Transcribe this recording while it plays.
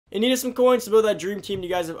And needed some coins to build that dream team you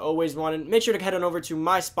guys have always wanted. Make sure to head on over to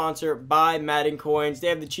my sponsor, Buy Madden Coins. They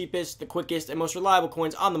have the cheapest, the quickest, and most reliable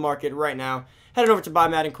coins on the market right now. Head on over to Buy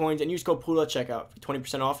Madden Coins and use code Poodle at checkout for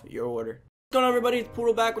 20% off your order. What's going on, everybody? It's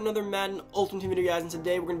Poodle back with another Madden Ultimate Team video, guys. And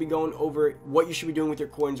today we're going to be going over what you should be doing with your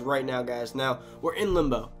coins right now, guys. Now, we're in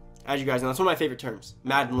limbo, as you guys know. That's one of my favorite terms,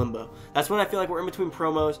 Madden limbo. That's when I feel like we're in between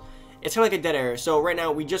promos. It's kind of like a dead era. So right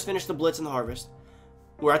now, we just finished the Blitz and the Harvest.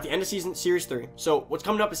 We're at the end of season, Series 3. So what's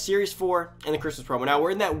coming up is Series 4 and the Christmas promo. Now,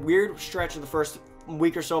 we're in that weird stretch of the first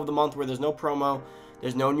week or so of the month where there's no promo,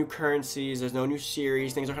 there's no new currencies, there's no new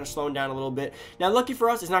series. Things are kind of slowing down a little bit. Now, lucky for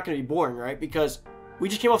us, it's not going to be boring, right? Because we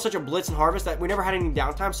just came off such a Blitz and Harvest that we never had any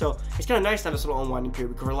downtime. So it's kind of nice to have this little unwinding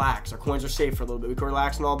period. We can relax. Our coins are safe for a little bit. We can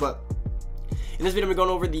relax and all, but in this video, we're going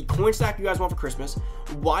over the coin stack you guys want for Christmas,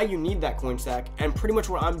 why you need that coin stack, and pretty much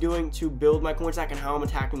what I'm doing to build my coin stack and how I'm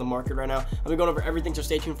attacking the market right now. I'm going over everything, so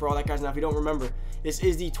stay tuned for all that, guys. Now, if you don't remember, this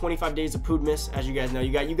is the 25 days of Poodle, as you guys know.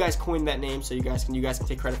 You guys coined that name, so you guys can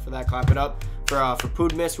take credit for that. Clap it up for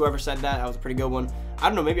Poodle. Whoever said that, that was a pretty good one. I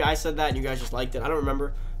don't know, maybe I said that and you guys just liked it. I don't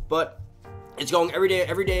remember, but it's going every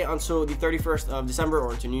day until the 31st of December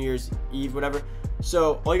or until New Year's Eve, whatever.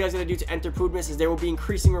 So all you guys gotta do to enter Poodle is there will be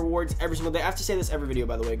increasing rewards every single day. I have to say this every video,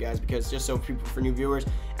 by the way, guys, because just so for new viewers,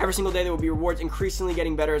 every single day there will be rewards increasingly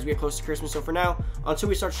getting better as we get close to Christmas. So for now, until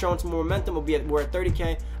we start showing some more momentum, we're at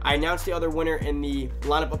 30K. I announced the other winner in the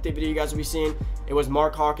lineup update video you guys will be seeing. It was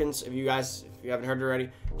Mark Hawkins. If you haven't heard it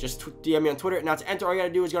already, just DM me on Twitter. Now to enter, all you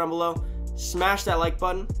gotta do is go down below, smash that like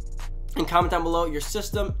button, and comment down below your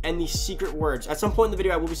system and the secret words. At some point in the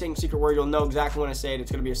video, I will be saying secret word. You'll know exactly when I say it.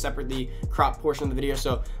 It's going to be a separately cropped portion of the video.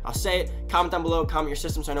 So I'll say it. Comment down below. Comment your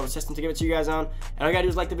system so I know what system to give it to you guys on. And all you got to do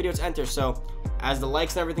is like the video to enter. So as the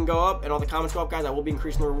likes and everything go up and all the comments go up, guys, I will be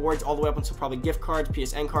increasing the rewards all the way up until probably gift cards,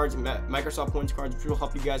 PSN cards, and Microsoft Points cards, which will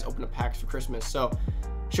help you guys open up packs for Christmas. So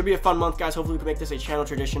should be a fun month, guys. Hopefully we can make this a channel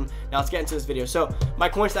tradition. Now let's get into this video. So my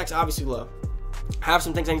coin stack's obviously low. I have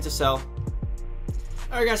some things I need to sell.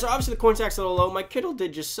 Alright, guys, so obviously the coin stack's a little low. My Kittle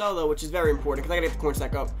did just sell, though, which is very important because I gotta get the coin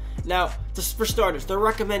stack up. Now, just for starters, the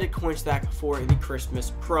recommended coin stack for the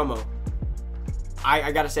Christmas promo,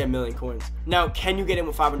 I gotta say 1,000,000 coins. Now, can you get in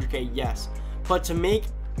with 500K? Yes. But to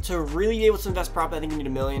really be able to invest properly, I think you need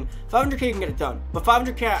 1,000,000. 500K, you can get it done. But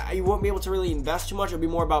 500K, you won't be able to really invest too much. It'll be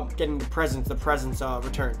more about getting the presents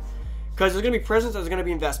return. Because there's gonna be presents, there's gonna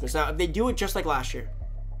be investments. Now, if they do it just like last year.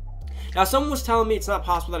 Now, someone was telling me it's not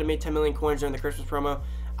possible that I made 10,000,000 coins during the Christmas promo.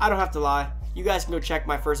 I don't have to lie. You guys can go check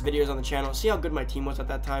my first videos on the channel. See how good my team was at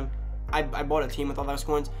that time. I bought a team with all those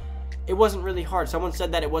coins. It wasn't really hard. Someone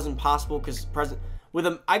said that it wasn't possible because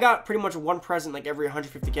I got pretty much one present like every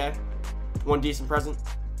 150K. One decent present.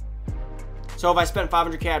 So if I spent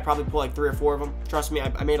 500K, I'd probably pull like 3 or 4 of them. Trust me,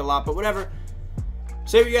 I made a lot, but whatever.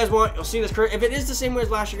 Say what you guys want. You'll see this. If it is the same way as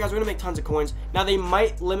last year, guys, we're gonna make tons of coins. Now they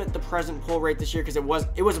might limit the present pull rate this year because it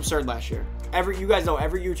was absurd last year. You guys know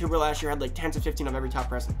every YouTuber last year had like 10 to 15 of every top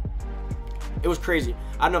present. It was crazy.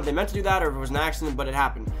 I don't know if they meant to do that or if it was an accident, but it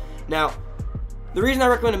happened. Now, the reason I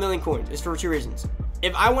recommend 1,000,000 coins is for 2 reasons.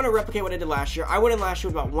 If I want to replicate what I did last year, I went in last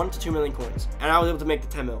year with about 1 to 2 million coins, and I was able to make the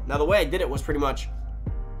 10 mil. Now the way I did it was pretty much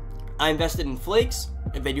I invested in flakes.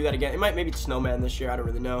 If they do that again, it might maybe snowman this year. I don't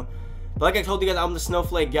really know. But like I told you guys, I'm the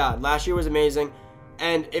snowflake god. Last year was amazing.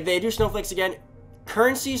 And if they do snowflakes again,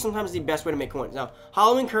 currency is sometimes the best way to make coins. Now,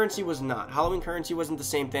 Halloween currency was not. Halloween currency wasn't the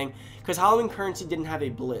same thing because Halloween currency didn't have a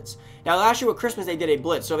blitz. Now, last year with Christmas, they did a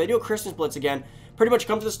blitz. So if they do a Christmas blitz again, pretty much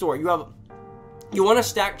come to the store. You want to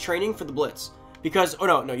stack training for the blitz. Because, oh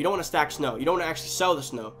no, you don't want to stack snow. You don't want to actually sell the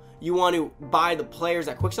snow. You want to buy the players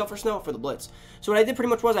that quick sell for snow for the blitz. So what I did pretty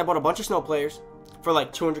much was I bought a bunch of snow players for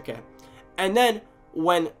like 200K. And then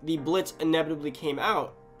when the blitz inevitably came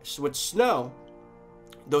out with snow,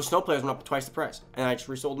 those snow players went up to twice the price, and I just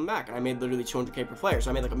resold them back, and I made literally 200K per player. So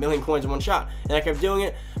I made like 1,000,000 coins in one shot, and I kept doing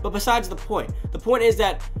it. But besides the point is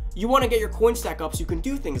that you want to get your coin stack up so you can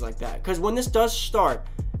do things like that. Because when this does start,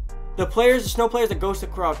 the snow players that goes to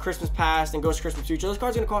Christmas Past and goes to Christmas Future, those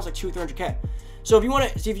cards are gonna cost like 200-300K. So if you want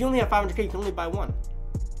to see, if you only have 500K, you can only buy one.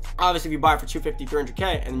 Obviously, if you buy it for 250,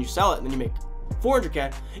 300K, and then you sell it, and then you make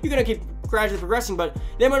 400K, you're gonna keep gradually progressing, but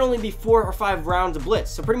there might only be 4 or 5 rounds of blitz.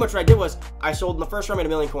 So pretty much what I did was I sold in the first round, made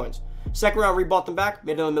 1,000,000 coins. Second round, rebought them back,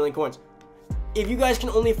 made another 1,000,000 coins. If you guys can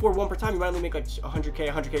only afford one per time, you might only make like 100K.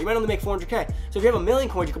 You might only make 400K. So if you have 1,000,000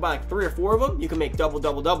 coins, you can buy like 3 or 4 of them. You can make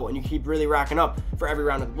double, and you keep really racking up for every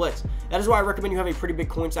round of the blitz. That is why I recommend you have a pretty big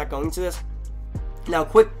coin stack going into this. Now,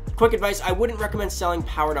 quick advice: I wouldn't recommend selling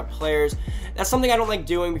powered up players. That's something I don't like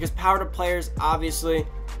doing because powered up players, obviously,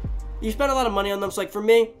 you spend a lot of money on them. So like for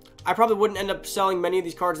me, I probably wouldn't end up selling many of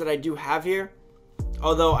these cards that I do have here,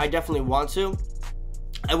 although I definitely want to.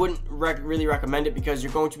 I wouldn't really recommend it because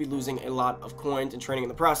you're going to be losing a lot of coins and training in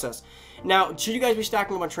the process. Now, should you guys be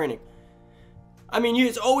stacking up on training? I mean,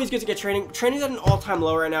 it's always good to get training. Training's at an all-time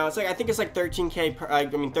low right now. It's like, I think it's like 13k per,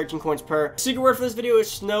 13 coins per. Secret word for this video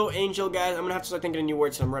is Snow Angel, guys. I'm gonna have to start thinking of new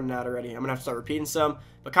words, so I'm running out already. I'm gonna have to start repeating some.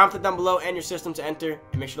 But comment that down below and your system to enter,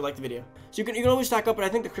 and make sure to like the video. So you can always stack up, but I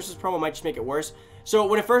think the Christmas promo might just make it worse. So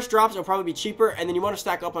when it first drops, it'll probably be cheaper, and then you want to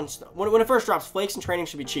stack up on when it first drops. Flakes and training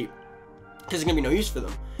should be cheap because there's gonna be no use for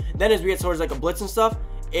them. Then as we get towards like a blitz and stuff,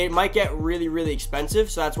 it might get really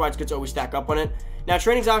expensive. So that's why it's good to always stack up on it. Now,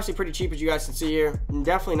 training's obviously pretty cheap, as you guys can see here.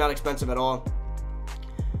 Definitely not expensive at all.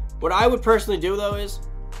 What I would personally do, though, is,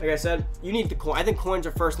 like I said, you need the coin. I think coins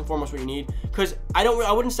are first and foremost what you need, because I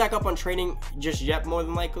wouldn't stack up on training just yet, more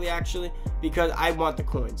than likely, actually, because I want the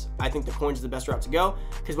coins. I think the coins are the best route to go,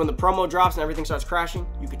 because when the promo drops and everything starts crashing,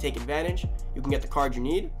 you can take advantage. You can get the card you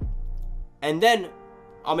need, and then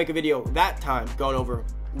I'll make a video that time going over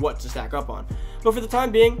what to stack up on. But for the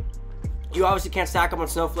time being, you obviously can't stack up on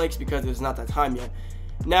snowflakes because it's not that time yet.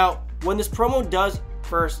 Now, when this promo does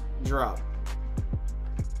first drop,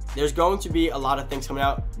 there's going to be a lot of things coming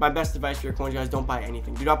out. My best advice for your coins, guys, don't buy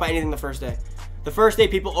anything. Do not buy anything the first day. The first day,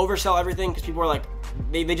 people oversell everything because people are like,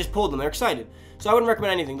 they just pulled them. They're excited. So I wouldn't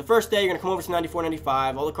recommend anything. The first day, you're going to come over to 94,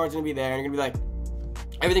 95. All the cards are going to be there, and you're going to be like,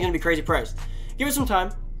 everything's going to be crazy priced. Give it some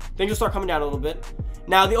time. Things will start coming down a little bit.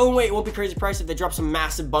 Now, the only way it won't be crazy priced if they drop some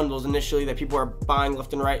massive bundles initially that people are buying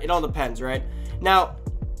left and right. It all depends, right? Now,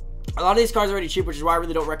 a lot of these cards are already cheap, which is why I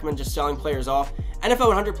really don't recommend just selling players off. NFL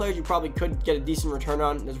 100 players, you probably could get a decent return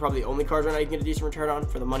on. Those are probably the only cards right now you can get a decent return on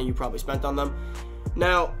for the money you probably spent on them.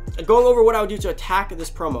 Now, going over what I would do to attack this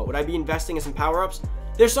promo, would I be investing in some power-ups?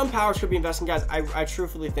 There's some powers could be investing, guys. I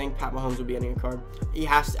truthfully think Pat Mahomes would be getting a card. He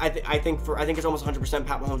has to, I think it's almost 100%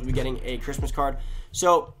 Pat Mahomes would be getting a Christmas card.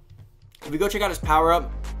 So if we go check out his power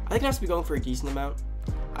up, I think it has to be going for a decent amount.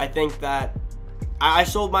 I think that I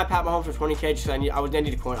sold my Pat Mahomes for 20k just because I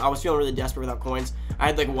needed a coin. I was feeling really desperate without coins. I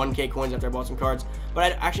had like 1k coins after I bought some cards,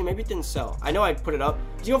 but actually maybe it didn't sell. I know I put it up.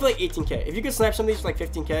 He's going for like 18k. If you could snipe some of these for like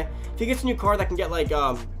 15k, if he gets a new card that can get like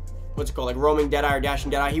what's it called, like roaming Deadeye or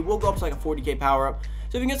dashing Deadeye, he will go up to like a 40k power up.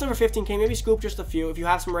 So if you get some for 15k, maybe scoop just a few. If you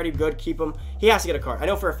have some ready good, keep them. He has to get a card. I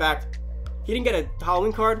know for a fact he didn't get a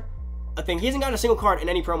Halloween card. He hasn't gotten a single card in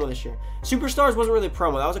any promo this year. Superstars wasn't really a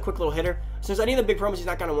promo. That was a quick little hitter. Since any of the big promos he's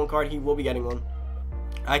not gotten one card, he will be getting one.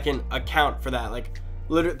 I can account for that. Like,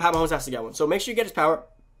 literally, Pat Mahomes has to get one. So make sure you get his power.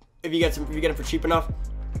 If you get him for cheap enough,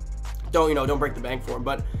 don't break the bank for him.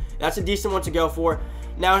 But that's a decent one to go for.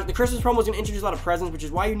 Now, the Christmas promo is going to introduce a lot of presents, which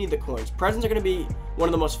is why you need the coins. Presents are going to be one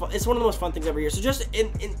of the most fun. It's one of the most fun things every year. So just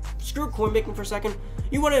screw coin making for a second.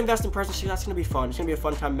 You want to invest in presents because that's going to be fun. It's going to be a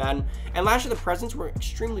fun time, Madden. And last year, the presents were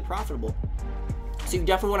extremely profitable. So you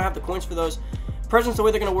definitely want to have the coins for those. Presents, the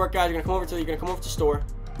way they're going to work, guys, you're going to come over to the store.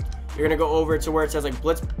 You're going to go over to where it says like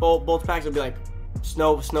Blitz Bolt packs. It'll be like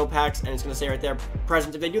snow packs, and it's going to say right there,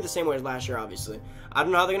 presents. If they do the same way as last year, obviously. I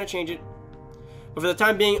don't know how they're going to change it. But for the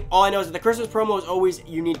time being, all I know is that the Christmas promo is always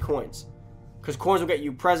you need coins. Because coins will get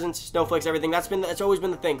you presents, snowflakes, everything. That's always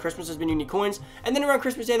been the thing. Christmas has been you need coins. And then around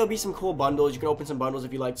Christmas Day, there'll be some cool bundles. You can open some bundles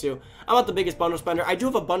if you like to. I'm not the biggest bundle spender. I do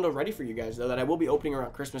have a bundle ready for you guys, though, that I will be opening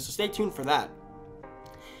around Christmas. So stay tuned for that.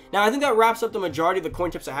 Now, I think that wraps up the majority of the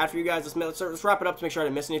coin tips I had for you guys. Let's wrap it up to make sure I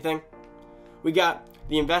didn't miss anything. We got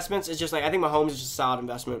the investments. It's just like, I think Mahomes is just a solid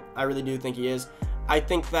investment. I really do think he is. I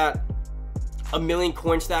think that a million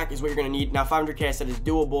coin stack is what you're going to need. Now, 500k I said is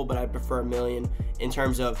doable, but I prefer a million in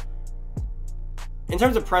terms of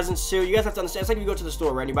presents too. You guys have to understand, it's like if you go to the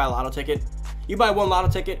store, right? You buy a lotto ticket. You buy one lotto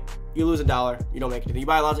ticket, you lose $1. You don't make anything. You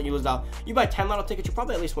buy a lotto ticket, you lose $1. You buy 10 lotto tickets, you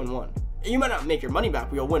probably at least win one. You might not make your money back,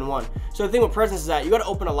 but you'll win one. So the thing with presents is that you got to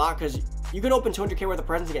open a lot, because you could open 200k worth of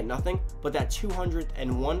presents and get nothing, but that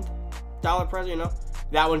 $201 present, you know,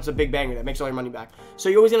 that one's a big banger that makes all your money back. So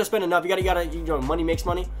you always got to spend enough. You know, money makes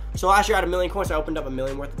money. So last year I had 1 million coins, so I opened up 1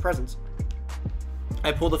 million worth of presents.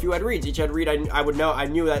 I pulled a few Ed Reeds. Each Ed Reed, I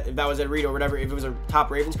knew that if that was Ed Reed or whatever, if it was a top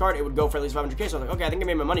Ravens card, it would go for at least 500k. So I was like, okay, I think I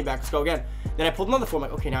made my money back. Let's go again. Then I pulled another four. I'm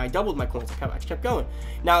like, okay, now I doubled my coins. I just kept going.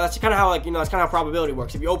 Now that's kind of how, like, you know, that's kind of how probability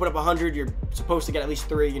works. If you open up 100, you're supposed to get at least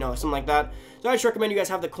 3, you know, something like that. So I just recommend you guys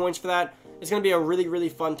have the coins for that. It's gonna be a really, really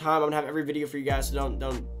fun time. I'm gonna have every video for you guys, so don't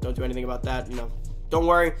do anything about that. You know, don't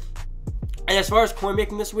worry. And as far as coin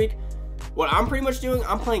making this week, what I'm pretty much doing,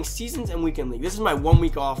 I'm playing Seasons and Weekend League. This is my 1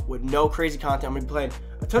 week off with no crazy content. I'm gonna be playing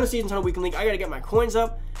a ton of Seasons, ton of Weekend League. I gotta get my coins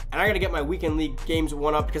up, and I gotta get my Weekend League games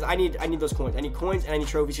one up, because I need those coins. I need coins and I need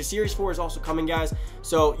trophies. Because Series 4 is also coming, guys.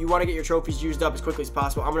 So you want to get your trophies used up as quickly as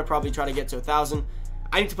possible. I'm gonna probably try to get to 1,000.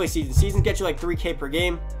 I need to play Seasons. Seasons get you like 3k per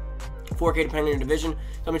game. 4K depending on your division.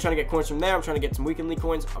 So I'm trying to get coins from there. I'm trying to get some weekend league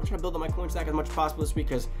coins. I'm trying to build up my coin stack as much as possible this week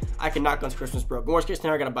because I cannot go into Christmas broke. Worst case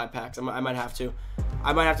scenario, I gotta buy packs. I might have to.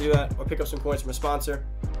 I might have to do that or pick up some coins from a sponsor,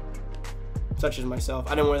 such as myself.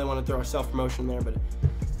 I didn't really want to throw a self-promotion there, but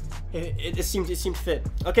it seemed fit.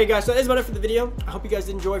 Okay, guys, so that is about it for the video. I hope you guys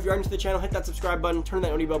did enjoy. If you're new to the channel, hit that subscribe button, turn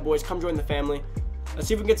that noty bell, boys. Come join the family. Let's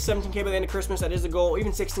see if we can get to 17K by the end of Christmas. That is the goal.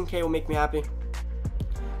 Even 16K will make me happy.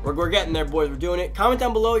 We're getting there, boys. We're doing it. Comment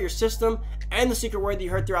down below your system and the secret word that you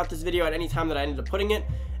heard throughout this video at any time that I ended up putting it.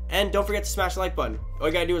 And don't forget to smash the like button. All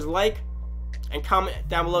you gotta do is like and comment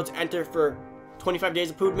down below to enter for 25 days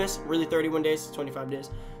of Poodmiss. Really 31 days, 25 days.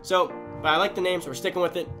 So, but I like the name, so we're sticking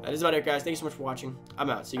with it. That is about it, guys. Thank you so much for watching. I'm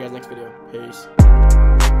out. See you guys next video. Peace.